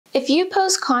If you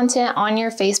post content on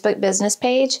your Facebook business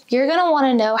page, you're going to want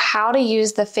to know how to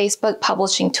use the Facebook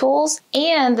publishing tools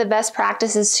and the best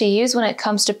practices to use when it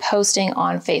comes to posting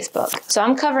on Facebook. So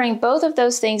I'm covering both of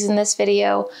those things in this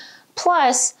video,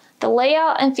 plus the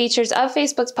layout and features of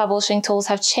Facebook's publishing tools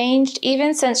have changed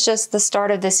even since just the start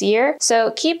of this year.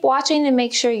 So keep watching to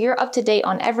make sure you're up to date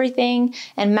on everything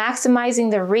and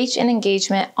maximizing the reach and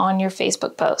engagement on your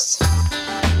Facebook posts.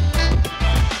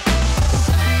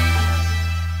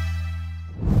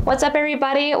 What's up,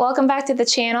 everybody? Welcome back to the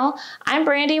channel. I'm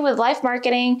Brandy with LYFE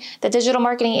Marketing, the digital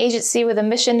marketing agency with a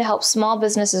mission to help small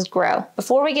businesses grow.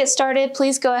 Before we get started,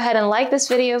 please go ahead and like this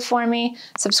video for me,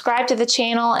 subscribe to the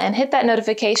channel, and hit that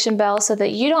notification bell so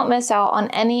that you don't miss out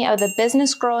on any of the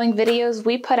business growing videos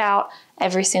we put out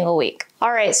every single week.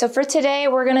 All right, so for today,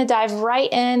 we're gonna dive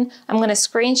right in. I'm gonna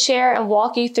screen share and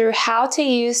walk you through how to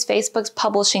use Facebook's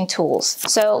publishing tools.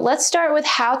 So let's start with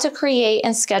how to create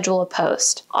and schedule a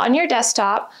post. On your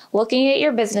desktop, looking at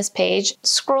your business page,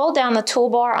 scroll down the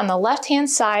toolbar on the left-hand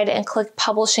side and click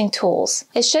Publishing Tools.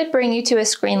 It should bring you to a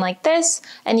screen like this,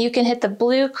 and you can hit the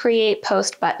blue Create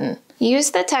Post button.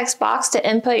 Use the text box to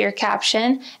input your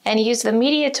caption and use the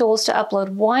media tools to upload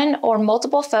one or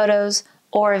multiple photos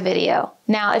or a video.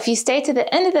 Now, if you stay to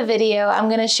the end of the video, I'm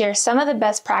going to share some of the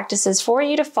best practices for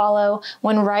you to follow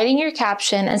when writing your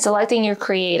caption and selecting your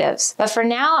creatives. But for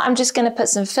now, I'm just going to put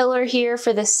some filler here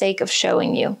for the sake of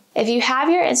showing you. If you have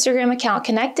your Instagram account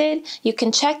connected, you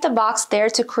can check the box there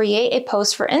to create a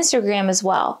post for Instagram as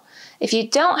well. If you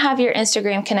don't have your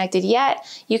Instagram connected yet,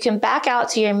 you can back out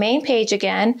to your main page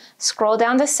again, scroll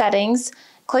down to Settings,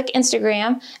 click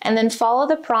Instagram, and then follow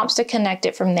the prompts to connect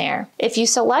it from there. If you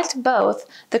select both,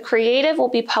 the creative will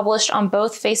be published on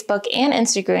both Facebook and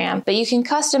Instagram, but you can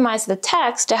customize the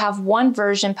text to have one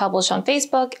version published on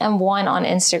Facebook and one on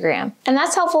Instagram. And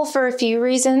that's helpful for a few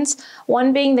reasons.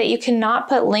 One being that you cannot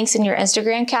put links in your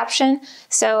Instagram caption.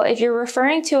 So if you're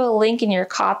referring to a link in your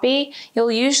copy, you'll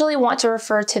usually want to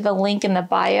refer to the link in the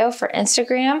bio for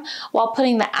Instagram while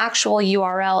putting the actual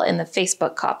URL in the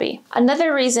Facebook copy.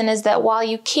 Another reason is that while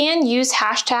you can use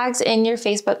hashtags in your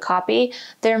Facebook copy,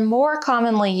 they're more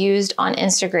commonly used on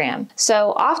Instagram.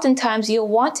 So oftentimes you'll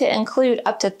want to include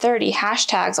up to 30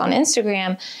 hashtags on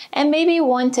Instagram and maybe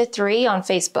 1 to 3 on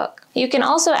Facebook. You can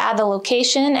also add the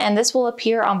location, and this will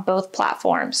appear on both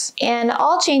platforms. And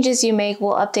all changes you make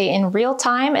will update in real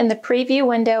time in the preview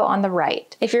window on the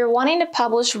right. If you're wanting to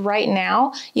publish right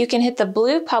now, you can hit the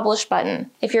blue Publish button.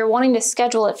 If you're wanting to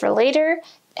schedule it for later,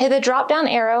 hit the drop-down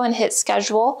arrow and hit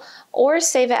Schedule, or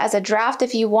save it as a draft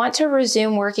if you want to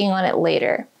resume working on it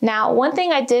later. Now, one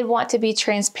thing I did want to be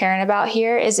transparent about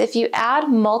here is if you add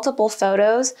multiple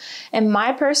photos, in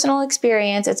my personal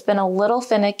experience, it's been a little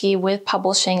finicky with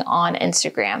publishing on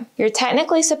Instagram. You're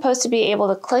technically supposed to be able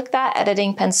to click that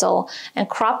editing pencil and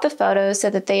crop the photos so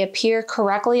that they appear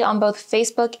correctly on both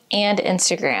Facebook and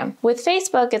Instagram. With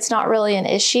Facebook, it's not really an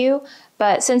issue,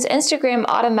 but since Instagram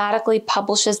automatically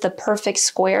publishes the perfect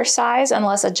square size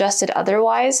unless adjusted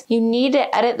otherwise, you need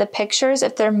to edit the pictures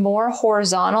if they're more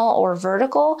horizontal or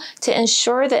vertical to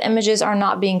ensure the images are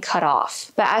not being cut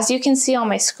off. But as you can see on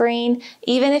my screen,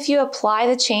 even if you apply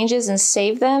the changes and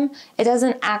save them, it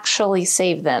doesn't actually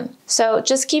save them. So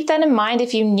just keep that in mind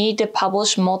if you need to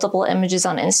publish multiple images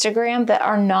on Instagram that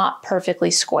are not perfectly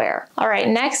square. All right,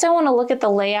 next I want to look at the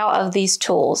layout of these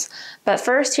tools. But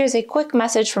first, here's a quick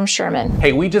message from Sherman.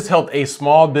 Hey, we just helped a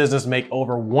small business make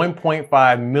over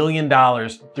 $1.5 million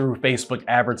through Facebook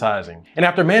advertising. And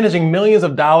after managing millions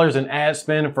of dollars in ad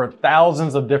spend for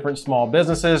thousands of different small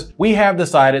businesses, we have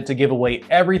decided to give away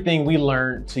everything we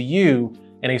learned to you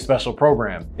in a special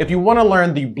program. If you want to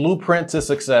learn the blueprint to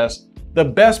success, the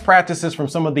best practices from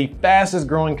some of the fastest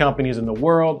growing companies in the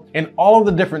world, and all of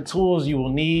the different tools you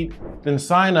will need, then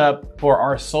sign up for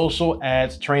our social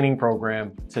ads training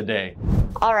program today.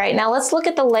 All right, now let's look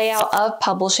at the layout of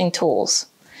publishing tools.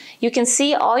 You can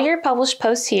see all your published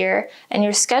posts here and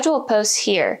your scheduled posts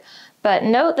here, but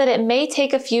note that it may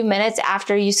take a few minutes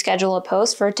after you schedule a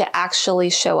post for it to actually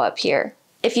show up here.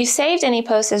 If you saved any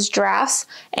posts as drafts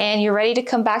and you're ready to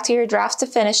come back to your drafts to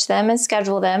finish them and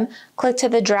schedule them, click to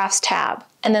the Drafts tab.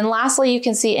 And then lastly, you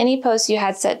can see any posts you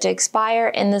had set to expire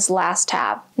in this last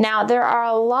tab. Now, there are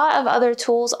a lot of other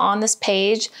tools on this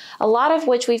page, a lot of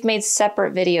which we've made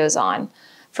separate videos on.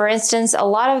 For instance, a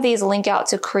lot of these link out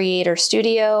to Creator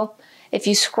Studio. If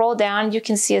you scroll down, you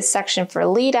can see a section for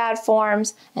lead ad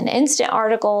forms and instant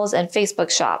articles and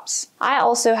Facebook shops. I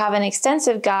also have an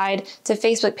extensive guide to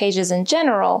Facebook pages in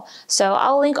general, so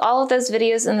I'll link all of those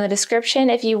videos in the description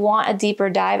if you want a deeper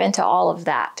dive into all of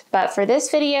that. But for this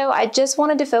video, I just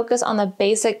wanted to focus on the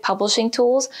basic publishing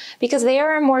tools because they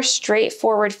are a more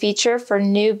straightforward feature for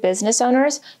new business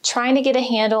owners trying to get a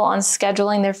handle on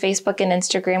scheduling their Facebook and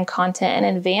Instagram content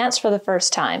in advance for the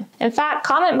first time. In fact,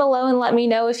 comment below and let me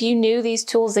know if you knew these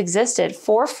tools existed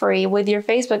for free with your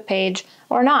Facebook page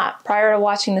or not prior to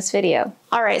watching this video.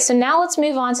 All right, so now let's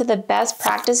move on to the best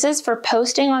practices for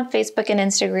posting on Facebook and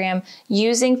Instagram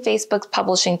using Facebook's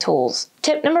publishing tools.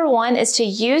 Tip number 1 is to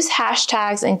use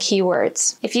hashtags and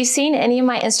keywords. If you've seen any of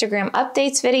my Instagram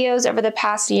updates videos over the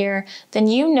past year, then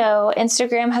you know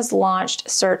Instagram has launched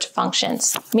search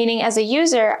functions. Meaning as a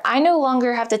user, I no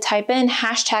longer have to type in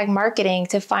hashtag marketing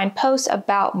to find posts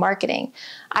about marketing.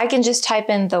 I can just type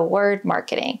in the word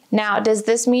marketing. Now, does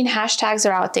this mean hashtags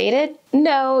are outdated?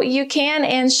 No, you can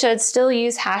and should still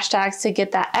use hashtags to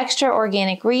get that extra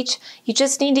organic reach. You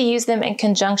just need to use them in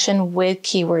conjunction with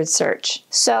keyword search.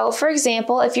 So for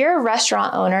example, if you're a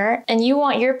restaurant owner and you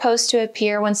want your post to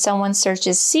appear when someone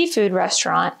searches seafood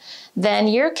restaurant, then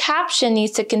your caption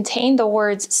needs to contain the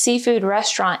words seafood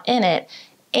restaurant in it,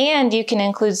 and you can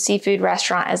include seafood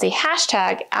restaurant as a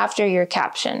hashtag after your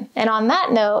caption. And on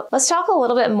that note, let's talk a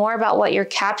little bit more about what your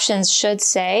captions should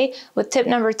say with tip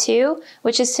number 2,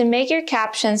 which is to make your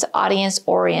captions audience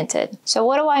oriented. So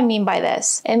what do I mean by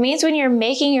this? It means when you're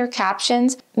making your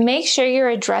captions, make sure you're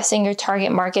addressing your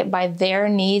target market by their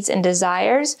needs and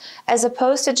desires, as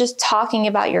opposed to just talking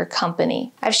about your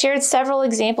company. I've shared several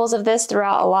examples of this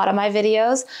throughout a lot of my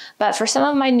videos, but for some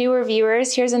of my newer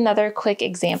viewers, here's another quick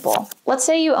example. Let's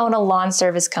say you own a lawn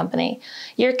service company.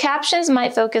 Your captions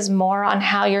might focus more on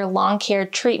how your lawn care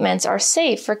treatments are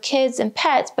safe for kids and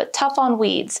pets, but tough on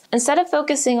weeds, instead of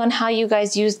focusing on how you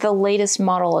guys use the latest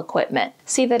model equipment.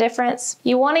 See the difference?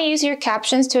 You want to use your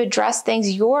captions to address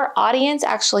things your audience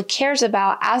actually cares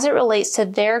about as it relates to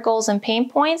their goals and pain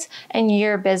points and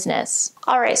your business.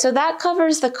 All right, so that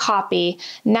covers the copy.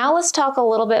 Now let's talk a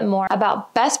little bit more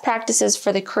about best practices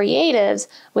for the creatives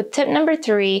with tip number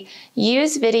 3,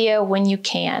 use video when you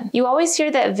can. You always hear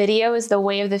that video is the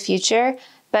way of the future,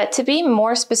 but to be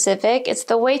more specific, it's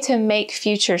the way to make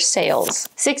future sales.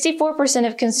 64%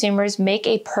 of consumers make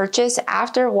a purchase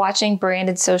after watching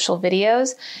branded social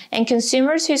videos, and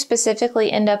consumers who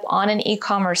specifically end up on an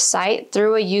e-commerce site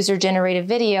through a user-generated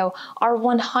video are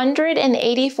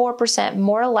 184%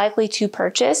 more likely to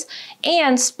purchase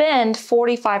and spend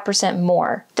 45%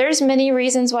 more. There's many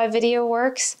reasons why video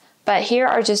works, but here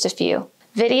are just a few.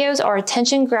 Videos are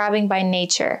attention-grabbing by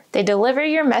nature. They deliver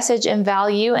your message and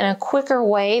value in a quicker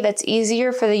way that's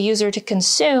easier for the user to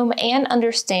consume and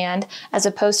understand as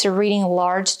opposed to reading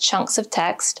large chunks of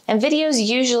text. And videos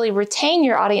usually retain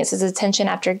your audience's attention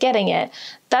after getting it,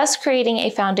 thus creating a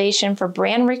foundation for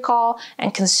brand recall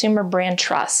and consumer brand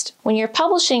trust. When you're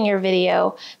publishing your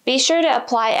video, be sure to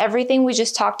apply everything we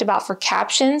just talked about for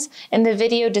captions in the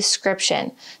video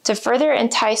description to further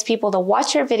entice people to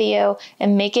watch your video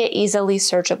and make it easily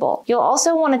searchable. You'll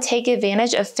also want to take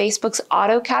advantage of Facebook's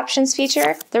auto captions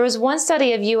feature. There was one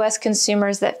study of US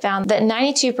consumers that found that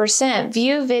 92%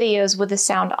 view videos with the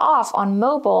sound off on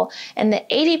mobile, and that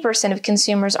 80% of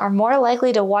consumers are more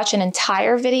likely to watch an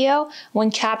entire video when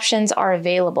captions are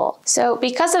available. So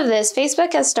because of this,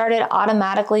 Facebook has started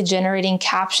automatically generating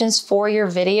captions for your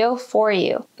video for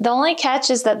you. The only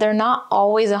catch is that they're not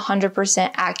always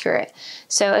 100% accurate.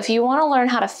 So if you want to learn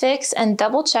how to fix and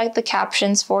double check the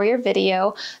captions for your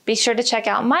video, be sure to check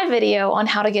out my video on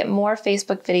how to get more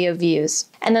Facebook video views.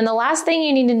 And then the last thing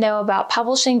you need to know about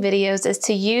publishing videos is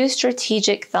to use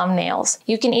strategic thumbnails.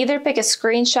 You can either pick a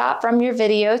screenshot from your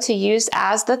video to use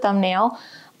as the thumbnail,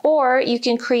 or you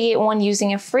can create one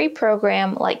using a free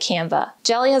program like Canva.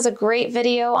 Jelly has a great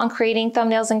video on creating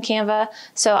thumbnails in Canva,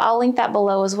 so I'll link that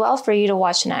below as well for you to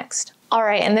watch next. All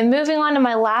right, and then moving on to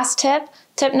my last tip,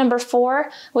 tip number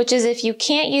 4, which is if you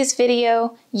can't use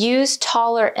video, use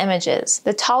taller images.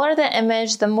 The taller the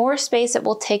image, the more space it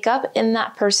will take up in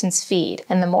that person's feed.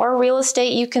 And the more real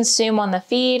estate you consume on the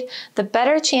feed, the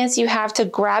better chance you have to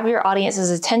grab your audience's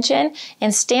attention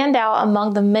and stand out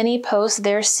among the many posts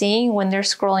they're seeing when they're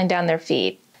scrolling down their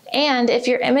feed. And if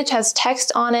your image has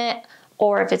text on it,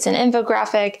 or if it's an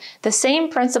infographic, the same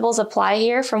principles apply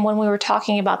here from when we were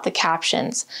talking about the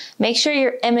captions. Make sure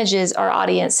your images are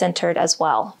audience-centered as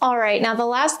well. All right, now the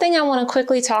last thing I want to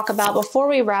quickly talk about before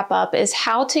we wrap up is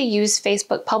how to use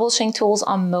Facebook publishing tools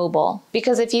on mobile.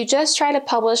 Because if you just try to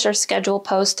publish or schedule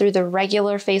posts through the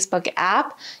regular Facebook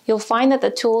app, you'll find that the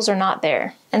tools are not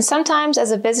there. And sometimes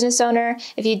as a business owner,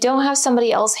 if you don't have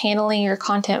somebody else handling your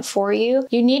content for you,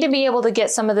 you need to be able to get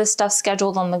some of this stuff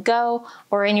scheduled on the go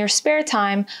or in your spare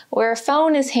time, where a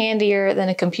phone is handier than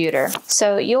a computer.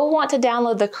 So you'll want to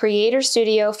download the Creator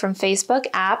Studio from Facebook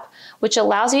app, which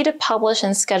allows you to publish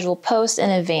and schedule posts in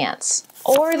advance.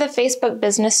 Or the Facebook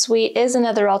Business Suite is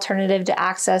another alternative to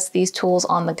access these tools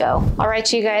on the go. All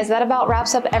right, you guys, that about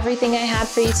wraps up everything I had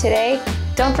for you today.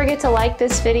 Don't forget to like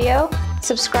this video,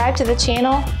 subscribe to the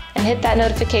channel, and hit that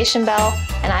notification bell,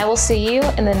 and I will see you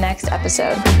in the next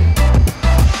episode.